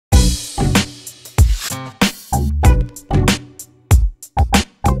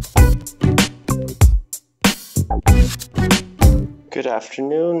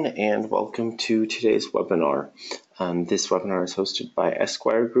afternoon and welcome to today's webinar. This webinar is hosted by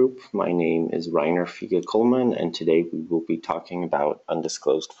Esquire Group. My name is Fiege-Kollmann and today we will be talking about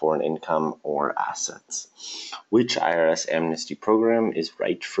undisclosed foreign income or assets. Which IRS amnesty program is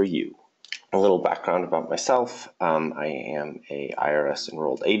right for you? A little background about myself. I am a IRS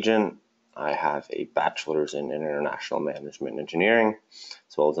enrolled agent. I have a bachelor's in international management engineering,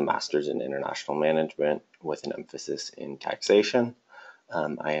 as well as a master's in international management with an emphasis in taxation.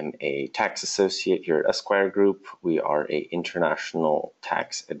 I am a tax associate here at Esquire Group. We are an international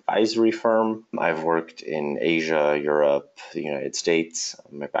tax advisory firm. I've worked in Asia, Europe, the United States.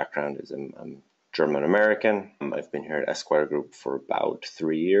 My background is I'm German-American. I've been here at Esquire Group for about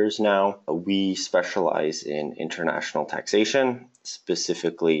 3 years now. We specialize in international taxation,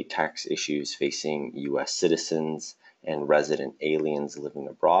 specifically tax issues facing U.S. citizens and resident aliens living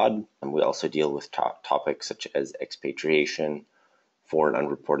abroad. And we also deal with topics such as expatriation, foreign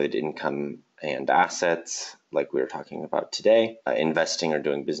unreported income and assets, like we were talking about today, investing or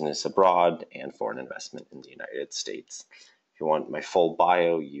doing business abroad, and foreign investment in the United States. If you want my full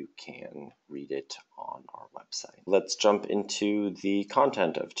bio, you can read it on our website. Let's jump into the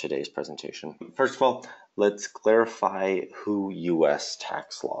content of today's presentation. First of all, let's clarify who U.S.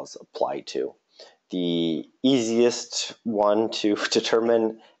 tax laws apply to. The easiest one to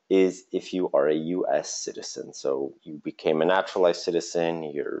determine is if you are a U.S. citizen. So you became a naturalized citizen,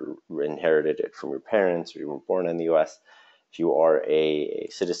 you inherited it from your parents, or you were born in the U.S. If you are a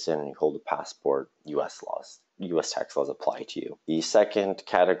citizen and you hold a passport, U.S. tax laws apply to you. The second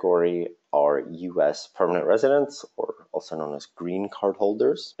category are U.S. permanent residents, or also known as green card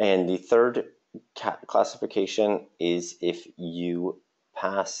holders. And the third classification is if you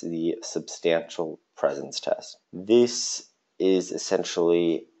pass the substantial presence test. This is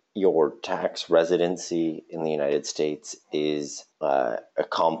essentially your tax residency in the United States is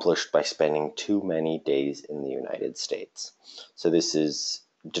accomplished by spending too many days in the United States. So this is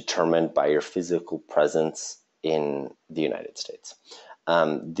determined by your physical presence in the United States.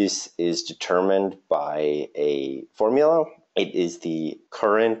 This is determined by a formula. It is the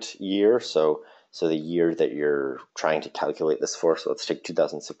current year, so the year that you're trying to calculate this for. So let's take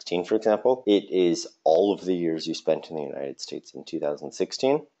 2016, for example. It is all of the years you spent in the United States in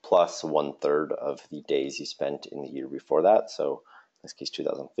 2016, plus 1/3 of the days you spent in the year before that. So in this case,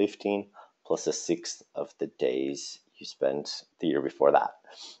 2015, plus 1/6 of the days you spent the year before that.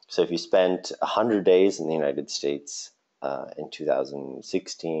 So if you spent 100 days in the United States in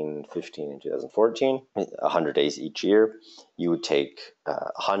 2016, 15, and 2014, 100 days each year, you would take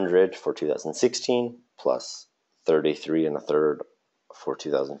 100 for 2016 plus 33 1/3 for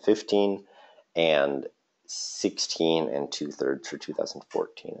 2015 and 16 2/3 for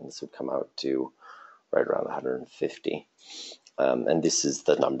 2014. And this would come out to right around 150. And this is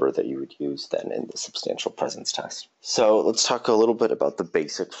the number that you would use then in the substantial presence test. So let's talk a little bit about the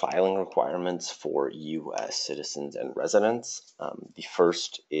basic filing requirements for U.S. citizens and residents. The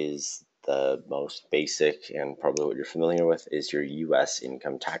first is the most basic and probably what you're familiar with is your U.S.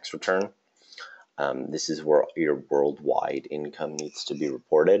 income tax return. This is where your worldwide income needs to be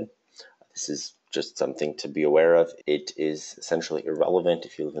reported. This is just something to be aware of. It is essentially irrelevant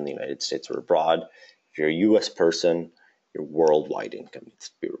if you live in the United States or abroad. If you're a U.S. person, your worldwide income needs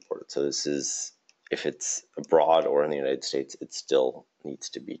to be reported. So this is, if it's abroad or in the United States, it still needs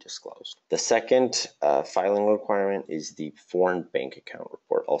to be disclosed. The second filing requirement is the foreign bank account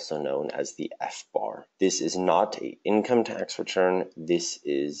report, also known as the FBAR. This is not an income tax return. This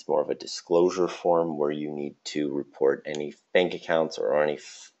is more of a disclosure form where you need to report any bank accounts or any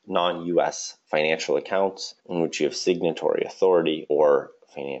non-U.S. financial accounts in which you have signatory authority or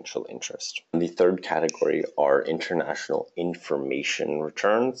financial interest. The third category are international information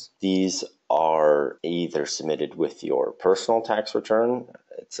returns. These are either submitted with your personal tax return,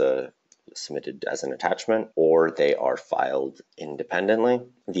 it's submitted as an attachment, or they are filed independently.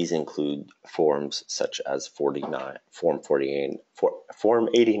 These include forms such as Form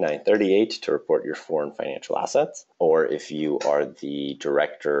 8938 to report your foreign financial assets, or if you are the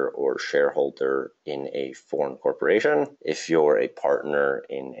director or shareholder in a foreign corporation, if you're a partner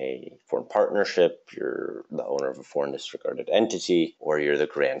in a foreign partnership, you're the owner of a foreign disregarded entity, or you're the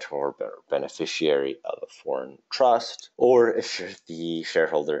grantor or beneficiary of a foreign trust, or if you're the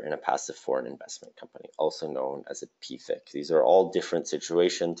shareholder in a passive foreign investment company, also known as a PFIC. These are all different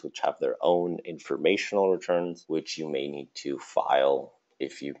situations which have their own informational returns, which you may need to file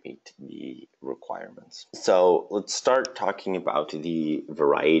if you meet the requirements. So let's start talking about the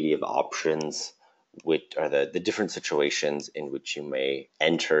variety of options, which are the different situations in which you may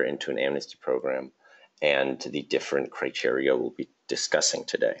enter into an amnesty program and the different criteria we'll be discussing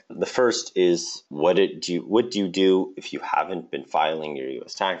today. The first is what do you do if you haven't been filing your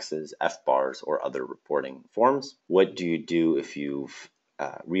U.S. taxes, FBARs, or other reporting forms? What do you do if you've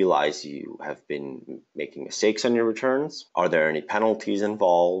realize you have been making mistakes on your returns? Are there any penalties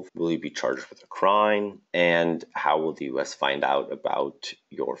involved? Will you be charged with a crime? And how will the U.S. find out about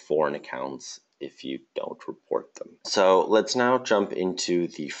your foreign accounts if you don't report them? So let's now jump into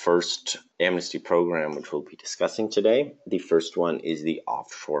the first amnesty program, which we'll be discussing today. The first one is the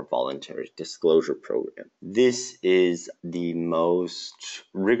Offshore Voluntary Disclosure Program. This is the most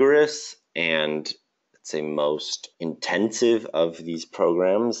rigorous and say most intensive of these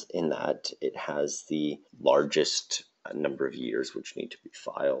programs in that it has the largest number of years which need to be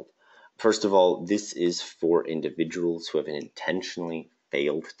filed. First of all, this is for individuals who have intentionally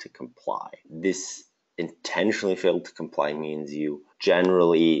failed to comply. This intentionally failed to comply means you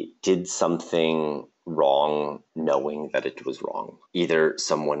generally did something wrong knowing that it was wrong. Either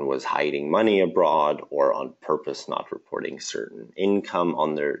someone was hiding money abroad or on purpose not reporting certain income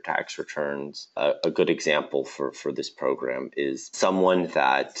on their tax returns. A good example for this program is someone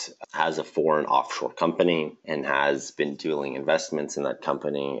that has a foreign offshore company and has been doing investments in that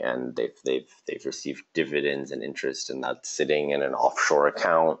company, and they've received dividends and interest, and that's sitting in an offshore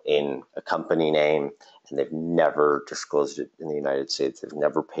account in a company name, and they've never disclosed it in the United States. They've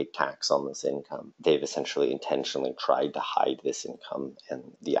never paid tax on this income. They've essentially intentionally tried to hide this income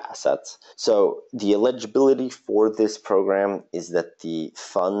and the assets. So the eligibility for this program is that the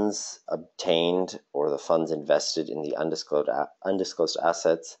funds obtained or the funds invested in the undisclosed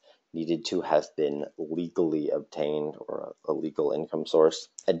assets needed to have been legally obtained or a legal income source.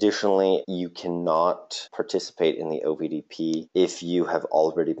 Additionally, you cannot participate in the OVDP if you have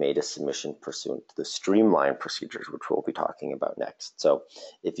already made a submission pursuant to the streamlined procedures, which we'll be talking about next. So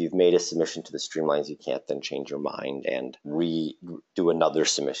if you've made a submission to the streamlines, you can't then change your mind and redo another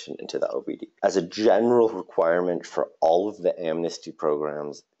submission into the OVDP. As a general requirement for all of the amnesty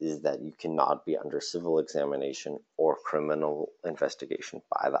programs is that you cannot be under civil examination or criminal investigation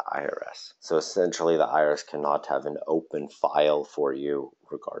by the IRS. So essentially, the IRS cannot have an open file for you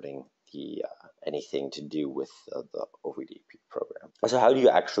regarding the anything to do with the OVDP program. So how do you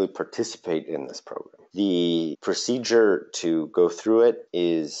actually participate in this program? The procedure to go through it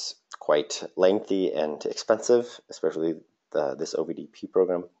is quite lengthy and expensive, especially this OVDP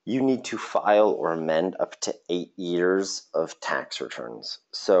program. You need to file or amend up to 8 years of tax returns.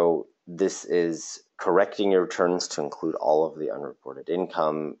 So this is correcting your returns to include all of the unreported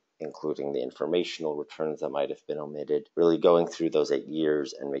income, including the informational returns that might have been omitted, really going through those 8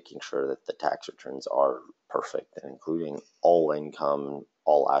 years and making sure that the tax returns are perfect and including all income,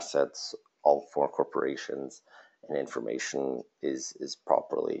 all assets, all foreign corporations, and information is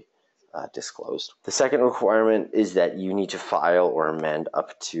properly disclosed. The second requirement is that you need to file or amend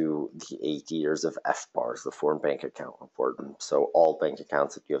up to the 8 years of FBARs, the foreign bank account report. So all bank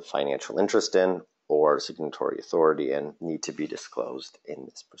accounts that you have financial interest in or signatory authority in need to be disclosed in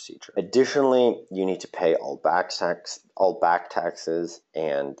this procedure. Additionally, you need to pay all back taxes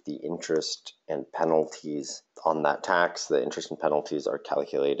and the interest and penalties on that tax. The interest and penalties are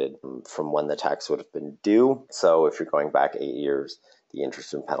calculated from when the tax would have been due. So if you're going back 8 years, the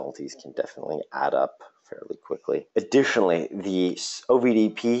interest and penalties can definitely add up fairly quickly. Additionally, the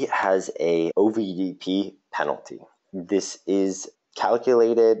OVDP has a OVDP penalty. This is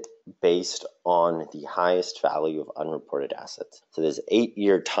calculated based on the highest value of unreported assets. So this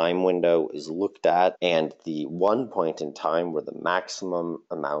 8-year time window is looked at, and the one point in time where the maximum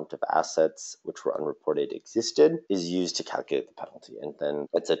amount of assets which were unreported existed is used to calculate the penalty. And then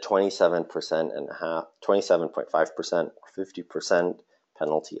it's a 27.5% or 50%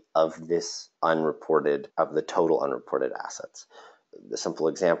 penalty of this of the total unreported assets. The simple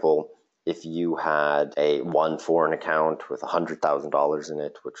example, if you had one foreign account with $100,000 in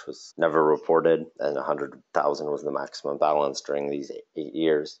it, which was never reported, and $100,000 was the maximum balance during these 8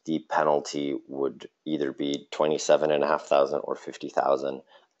 years, the penalty would either be $27,500 or $50,000.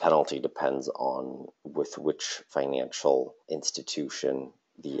 Penalty depends on with which financial institution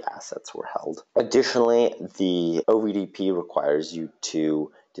the assets were held. Additionally, the OVDP requires you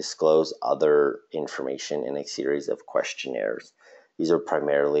to disclose other information in a series of questionnaires. These are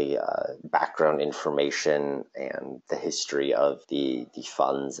primarily background information and the history of the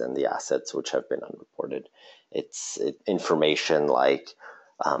funds and the assets which have been unreported. It's information like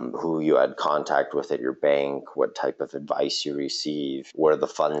who you had contact with at your bank, what type of advice you received, where the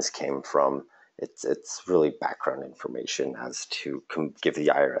funds came from. It's really background information as to give the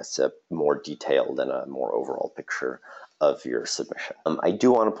IRS a more detailed and a more overall picture of your submission. I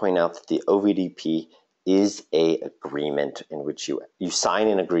do want to point out that the OVDP is a agreement in which you sign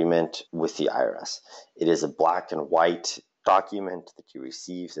an agreement with the IRS. It is a black and white document that you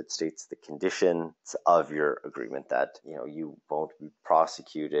receive that states the conditions of your agreement, that you won't be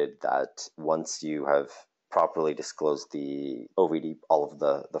prosecuted, that once you have properly disclosed the OVD, all of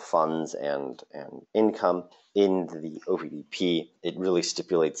the funds and income in the OVDP, it really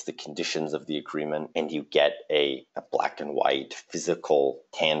stipulates the conditions of the agreement, and you get a black and white, physical,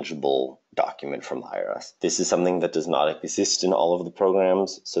 tangible document from the IRS. This is something that does not exist in all of the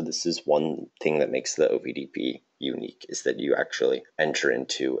programs, so this is one thing that makes the OVDP unique, is that you actually enter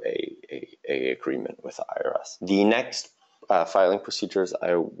into a agreement with the IRS. The next filing procedures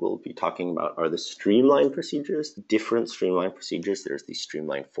I will be talking about are the streamlined procedures, different streamlined procedures. There's the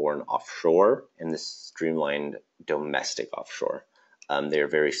streamlined foreign offshore and the streamlined domestic offshore. They are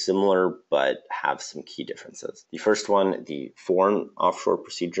very similar, but have some key differences. The first one, the foreign offshore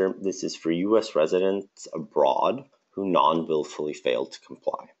procedure, this is for U.S. residents abroad who non-willfully failed to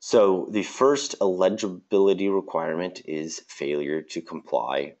comply. So the first eligibility requirement is failure to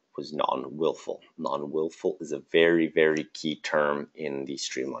comply was non-willful. Non-willful is a very, very key term in the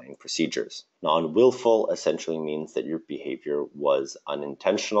streamlined procedures. Non-willful essentially means that your behavior was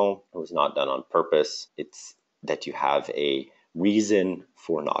unintentional, it was not done on purpose. It's that you have a reason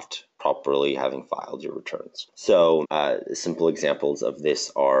for not properly having filed your returns. So simple examples of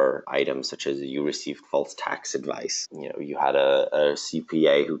this are items such as you received false tax advice. You had a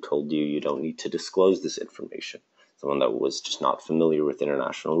CPA who told you don't need to disclose this information. Someone that was just not familiar with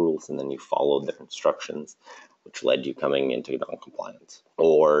international rules, and then you followed their instructions, which led you coming into non-compliance.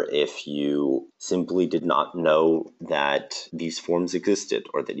 Or if you simply did not know that these forms existed,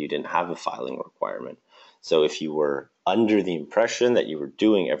 or that you didn't have a filing requirement. So if you were under the impression that you were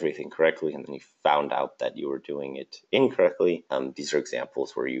doing everything correctly, and then you found out that you were doing it incorrectly, these are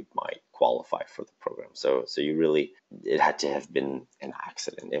examples where you might qualify for the program. So it had to have been an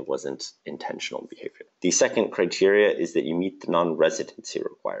accident. It wasn't intentional behavior. The second criteria is that you meet the non-residency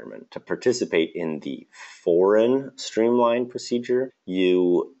requirement. To participate in the foreign streamlined procedure,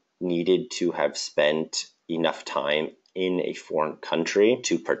 you needed to have spent enough time in a foreign country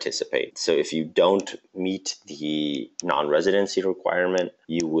to participate. So if you don't meet the non-residency requirement,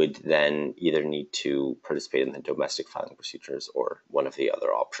 you would then either need to participate in the domestic filing procedures or one of the other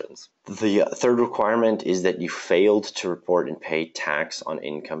options. The third requirement is that you failed to report and pay tax on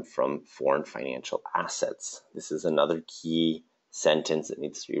income from foreign financial assets. This is another key sentence that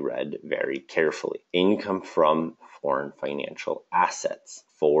needs to be read very carefully. Income from foreign financial assets.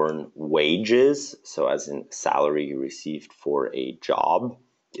 Foreign wages, so as in salary you received for a job,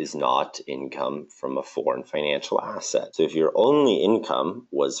 is not income from a foreign financial asset. So if your only income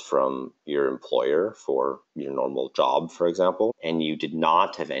was from your employer for your normal job, for example, and you did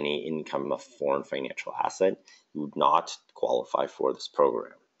not have any income from a foreign financial asset, you would not qualify for this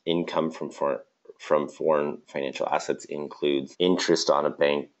program. Income from foreign financial assets includes interest on a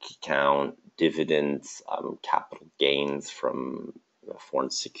bank account, dividends, capital gains from a foreign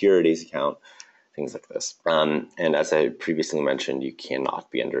securities account, things like this. And as I previously mentioned, you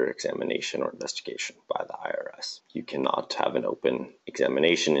cannot be under examination or investigation by the IRS. You cannot have an open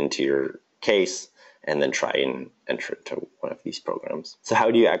examination into your case and then try and enter into one of these programs. So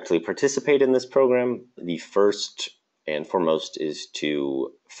how do you actually participate in this program? The first and foremost is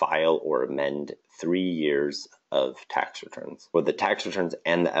to file or amend 3 years of tax returns. For the tax returns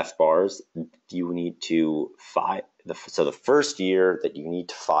and the FBARs, you need to file. So the first year that you need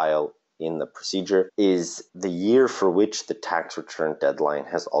to file in the procedure is the year for which the tax return deadline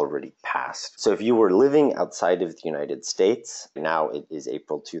has already passed. So if you were living outside of the United States, now it is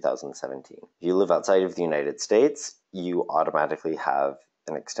April 2017. If you live outside of the United States, you automatically have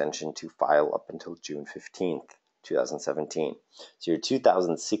an extension to file up until June 15th. 2017. So your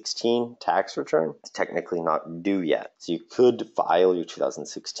 2016 tax return is technically not due yet. So you could file your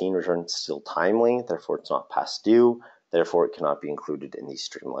 2016 return still timely, therefore it's not past due, therefore it cannot be included in the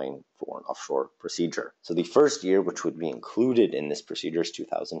streamlined foreign offshore procedure. So the first year which would be included in this procedure is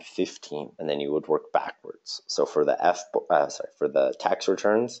 2015, and then you would work backwards. So for the tax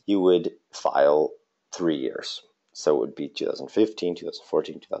returns, you would file 3 years. So it would be 2015,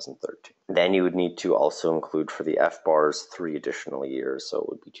 2014, 2013. Then you would need to also include for the FBARs 3 additional years. So it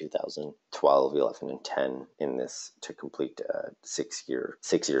would be 2012, 11, and 10 in this to complete 6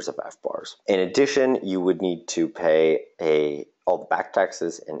 years of FBARs. In addition, you would need to pay all the back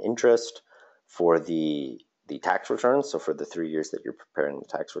taxes and interest for the tax returns. So for the 3 years that you're preparing the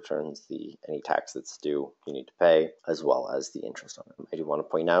tax returns, any tax that's due, you need to pay, as well as the interest on it. I do want to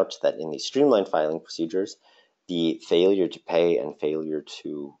point out that in the streamlined filing procedures, the failure to pay and failure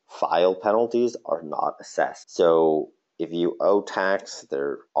to file penalties are not assessed. So if you owe tax,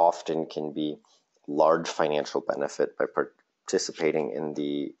 there often can be large financial benefit by participating in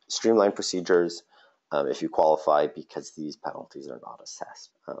the streamlined procedures if you qualify, because these penalties are not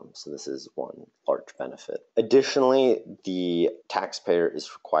assessed. So this is one large benefit. Additionally, the taxpayer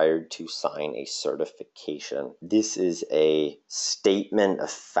is required to sign a certification. This is a statement of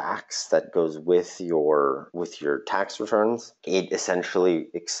facts that goes with your tax returns. It essentially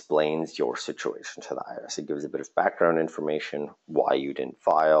explains your situation to the IRS. It gives a bit of background information, why you didn't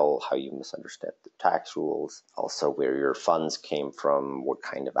file, how you misunderstood the tax rules, also where your funds came from, what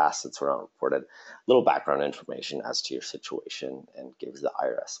kind of assets were not reported. Little background information as to your situation, and gives the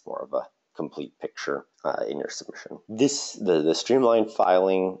IRS more of a complete picture in your submission. The streamlined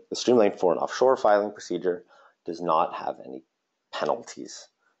filing, the streamlined foreign offshore filing procedure does not have any penalties.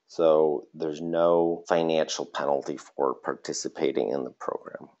 So there's no financial penalty for participating in the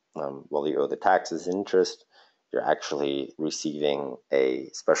program. While you owe the taxes and interest, you're actually receiving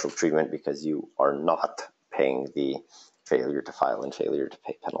a special treatment because you are not paying the failure to file and failure to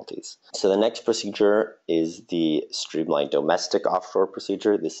pay penalties. So the next procedure is the streamlined domestic offshore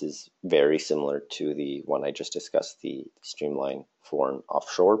procedure. This is very similar to the one I just discussed, the streamlined foreign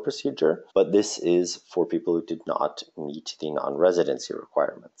offshore procedure, but this is for people who did not meet the non-residency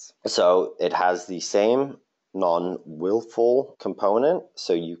requirements. So it has the same non-willful component,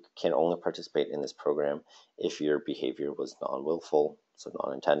 so you can only participate in this program if your behavior was non-willful, so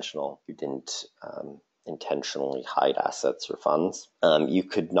non-intentional. You didn't intentionally hide assets or funds. You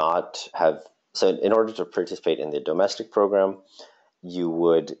could not have, so in order to participate in the domestic program, you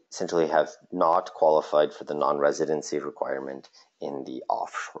would essentially have not qualified for the non-residency requirement in the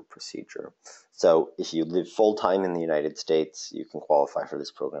offshore procedure. So if you live full-time in the United States, you can qualify for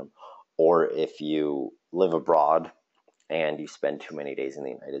this program. Or if you live abroad and you spend too many days in the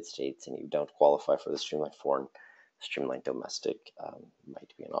United States and you don't qualify for the streamlined foreign, streamlined domestic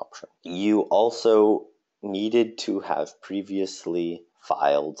might be an option. You also needed to have previously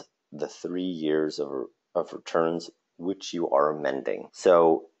filed the 3 years of returns which you are amending.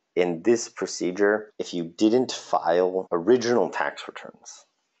 So in this procedure, if you didn't file original tax returns,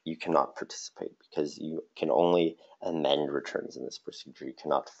 you cannot participate because you can only amend returns in this procedure. You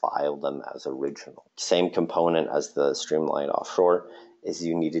cannot file them as original. Same component as the streamlined offshore is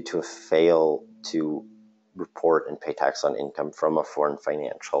you needed to fail to report and pay tax on income from a foreign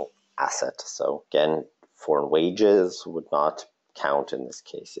financial asset. So again, foreign wages would not count in this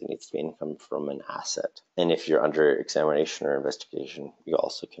case. It needs to be income from an asset. And if you're under examination or investigation, you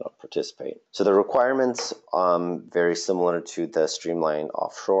also cannot participate. So the requirements, very similar to the streamlined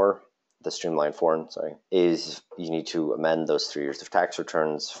offshore, the streamlined foreign, is you need to amend those 3 years of tax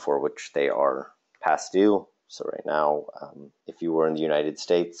returns for which they are past due. So right now, if you were in the United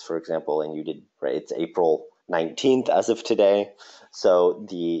States, for example, and you did, right, it's April 19th as of today. So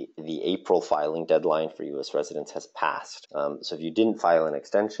the April filing deadline for U.S. residents has passed. So if you didn't file an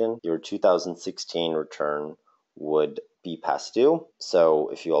extension, your 2016 return would be past due. So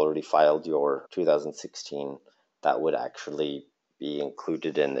if you already filed your 2016, that would actually be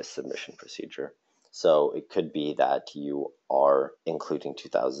included in this submission procedure. So it could be that you are including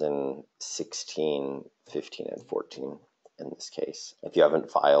 2016, 15, and 14 in this case. If you haven't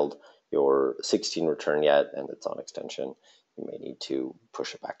filed your 16 return yet and it's on extension, you may need to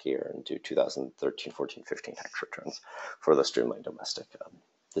push it back here and do 2013, 14, 15 tax returns for the streamlined domestic.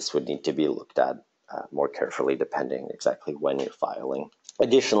 This would need to be looked at more carefully depending exactly when you're filing.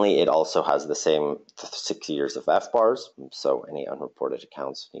 Additionally, it also has the same 6 years of FBARs, so any unreported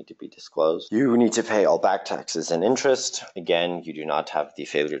accounts need to be disclosed. You need to pay all back taxes and interest. Again, you do not have the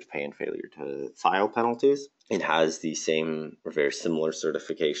failure to pay and failure to file penalties. It has the same or very similar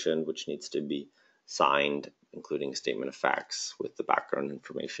certification, which needs to be signed, including a statement of facts with the background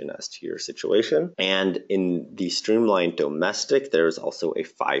information as to your situation. And in the streamlined domestic, there is also a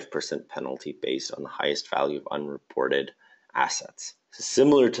 5% penalty based on the highest value of unreported assets. So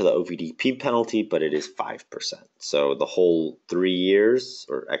similar to the OVDP penalty, but it is 5%. So the whole 3 years,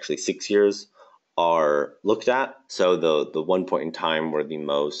 or actually 6 years, are looked at. So the one point in time where the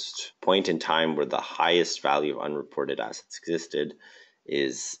highest value of unreported assets existed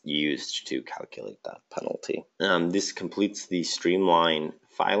is used to calculate that penalty. This completes the streamlined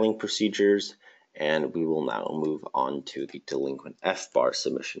filing procedures, and we will now move on to the delinquent FBAR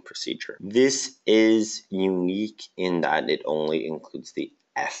submission procedure. This is unique in that it only includes the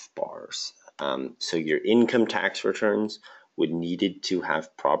FBARs. So your income tax returns would needed to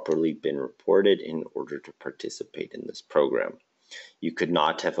have properly been reported in order to participate in this program. You could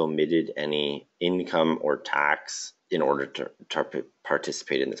not have omitted any income or tax in order to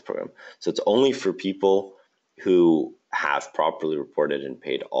participate in this program. So it's only for people who have properly reported and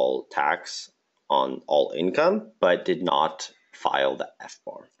paid all tax on all income, but did not file the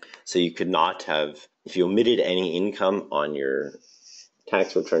FBAR. So you could not have, if you omitted any income on your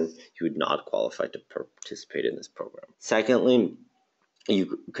tax return, you would not qualify to participate in this program. Secondly,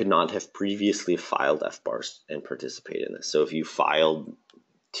 you could not have previously filed FBARs and participate in this. So if you filed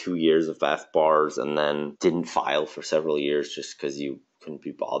 2 years of FBARs and then didn't file for several years just because you couldn't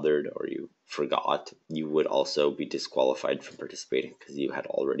be bothered or you forgot, you would also be disqualified from participating because you had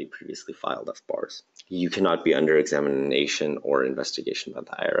already previously filed FBARs. You cannot be under examination or investigation by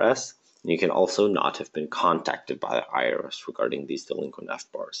the IRS. And you can also not have been contacted by the IRS regarding these delinquent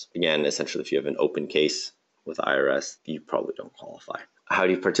FBARs. Again, essentially, if you have an open case with IRS, you probably don't qualify. How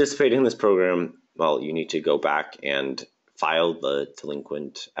do you participate in this program? Well, you need to go back and file the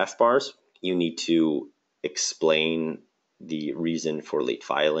delinquent FBARs. You need to explain the reason for late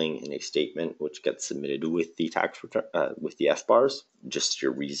filing in a statement which gets submitted with the tax return, with the FBARs. Just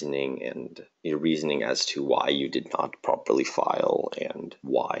your reasoning as to why you did not properly file and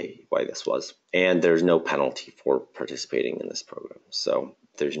why this was. And there's no penalty for participating in this program. So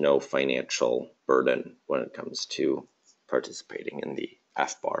there's no financial burden when it comes to participating in the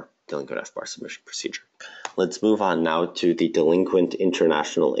FBAR, delinquent FBAR submission procedure. Let's move on now to the delinquent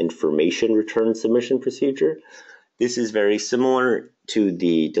international information return submission procedure. This is very similar to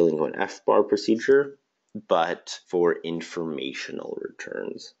the delinquent FBAR procedure, but for informational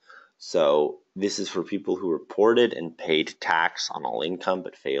returns. So this is for people who reported and paid tax on all income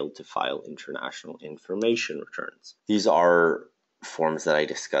but failed to file international information returns. These are forms that I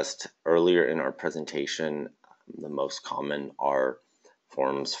discussed earlier in our presentation. The most common are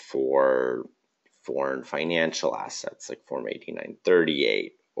forms for foreign financial assets like Form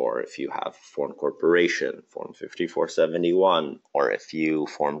 8938, or if you have a foreign corporation, Form 5471, or if you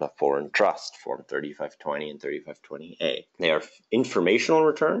formed a foreign trust, Form 3520 and 3520A. They are informational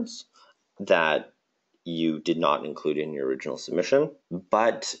returns that you did not include in your original submission,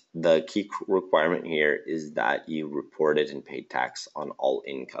 but the key requirement here is that you reported and paid tax on all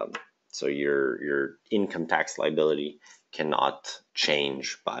income. So your income tax liability cannot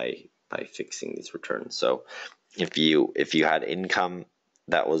change by fixing these returns. So if you had income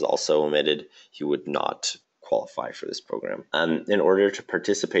that was also omitted, you would not qualify for this program. In order to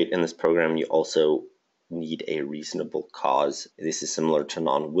participate in this program, you also need a reasonable cause. This is similar to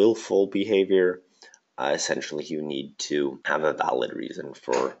non-willful behavior. Essentially, you need to have a valid reason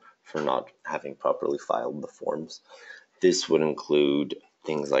for not having properly filed the forms. This would include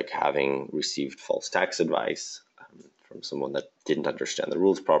things like having received false tax advice from someone that didn't understand the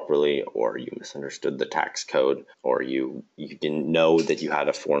rules properly, or you misunderstood the tax code, or you didn't know that you had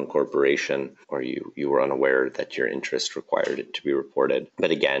a foreign corporation, or you were unaware that your interest required it to be reported.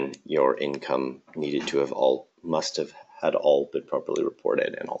 But again, your income must have had all been properly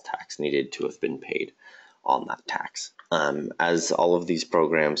reported, and all tax needed to have been paid on that tax. As all of these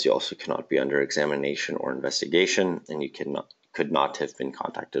programs, you also cannot be under examination or investigation, and you could not have been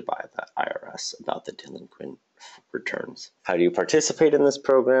contacted by the IRS about the delinquent returns. How do you participate in this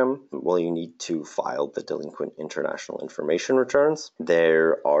program? Well, you need to file the delinquent international information returns.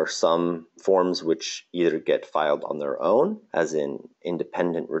 There are some forms which either get filed on their own, as in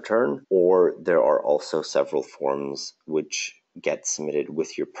independent return, or there are also several forms which get submitted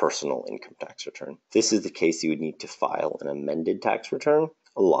with your personal income tax return. If this is the case, you would need to file an amended tax return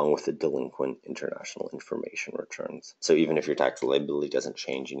along with the delinquent international information returns. So even if your tax liability doesn't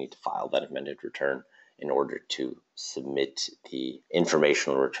change, you need to file that amended return in order to submit the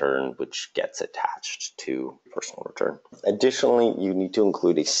informational return which gets attached to personal return. Additionally, you need to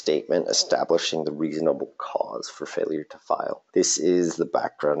include a statement establishing the reasonable cause for failure to file. This is the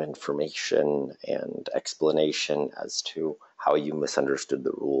background information and explanation as to how you misunderstood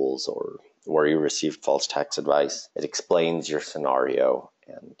the rules or where you received false tax advice. It explains your scenario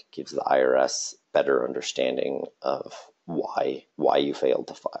and gives the IRS better understanding of why you failed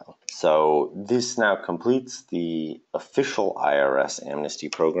to file. So this now completes the official IRS amnesty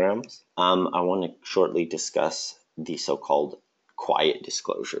programs. I want to shortly discuss the so-called quiet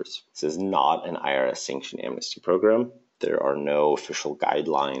disclosures. This is not an IRS sanctioned amnesty program. There are no official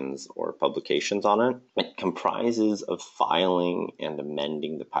guidelines or publications on it. It comprises of filing and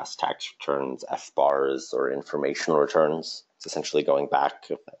amending the past tax returns, FBARs, or informational returns. It's essentially going back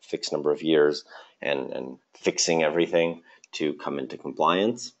a fixed number of years and fixing everything to come into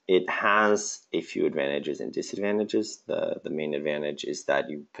compliance. It has a few advantages and disadvantages. The main advantage is that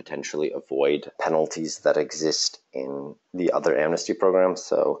you potentially avoid penalties that exist in the other amnesty programs.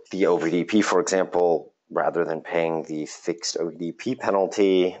 So the OVDP, for example, rather than paying the fixed OVDP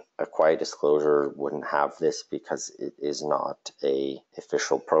penalty, a quiet disclosure wouldn't have this because it is not an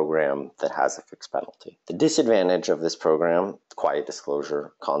official program that has a fixed penalty. The disadvantage of this program, quiet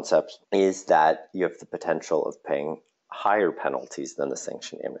disclosure concept, is that you have the potential of paying higher penalties than the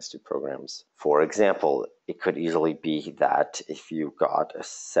sanctioned amnesty programs. For example, it could easily be that if you got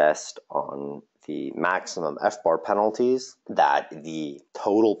assessed on the maximum FBAR penalties, that the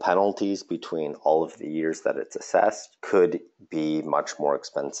total penalties between all of the years that it's assessed could be much more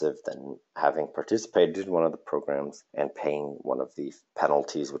expensive than having participated in one of the programs and paying one of the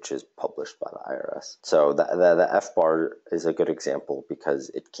penalties which is published by the IRS. So the FBAR is a good example because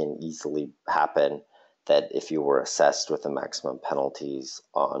it can easily happen that if you were assessed with the maximum penalties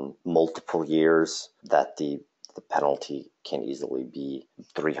on multiple years, that the penalty can easily be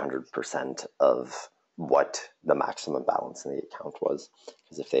 300% of what the maximum balance in the account was,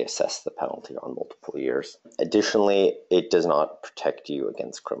 because if they assess the penalty on multiple years. Additionally, it does not protect you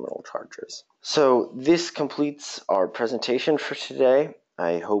against criminal charges. So this completes our presentation for today.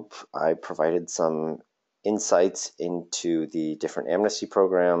 I hope I provided some insights into the different amnesty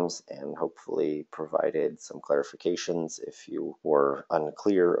programs and hopefully provided some clarifications if you were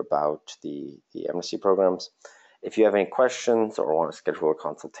unclear about the amnesty programs. If you have any questions or want to schedule a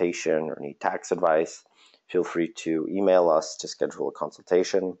consultation or need tax advice, feel free to email us to schedule a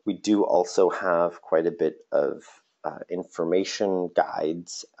consultation. We do also have quite a bit of information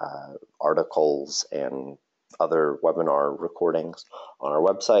guides, articles, and other webinar recordings on our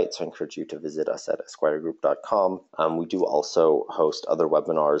website, so I encourage you to visit us at esquiregroup.com. We do also host other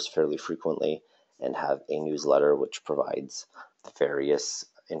webinars fairly frequently and have a newsletter which provides the various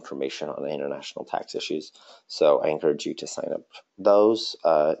information on international tax issues. So I encourage you to sign up those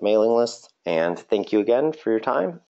mailing lists. And thank you again for your time.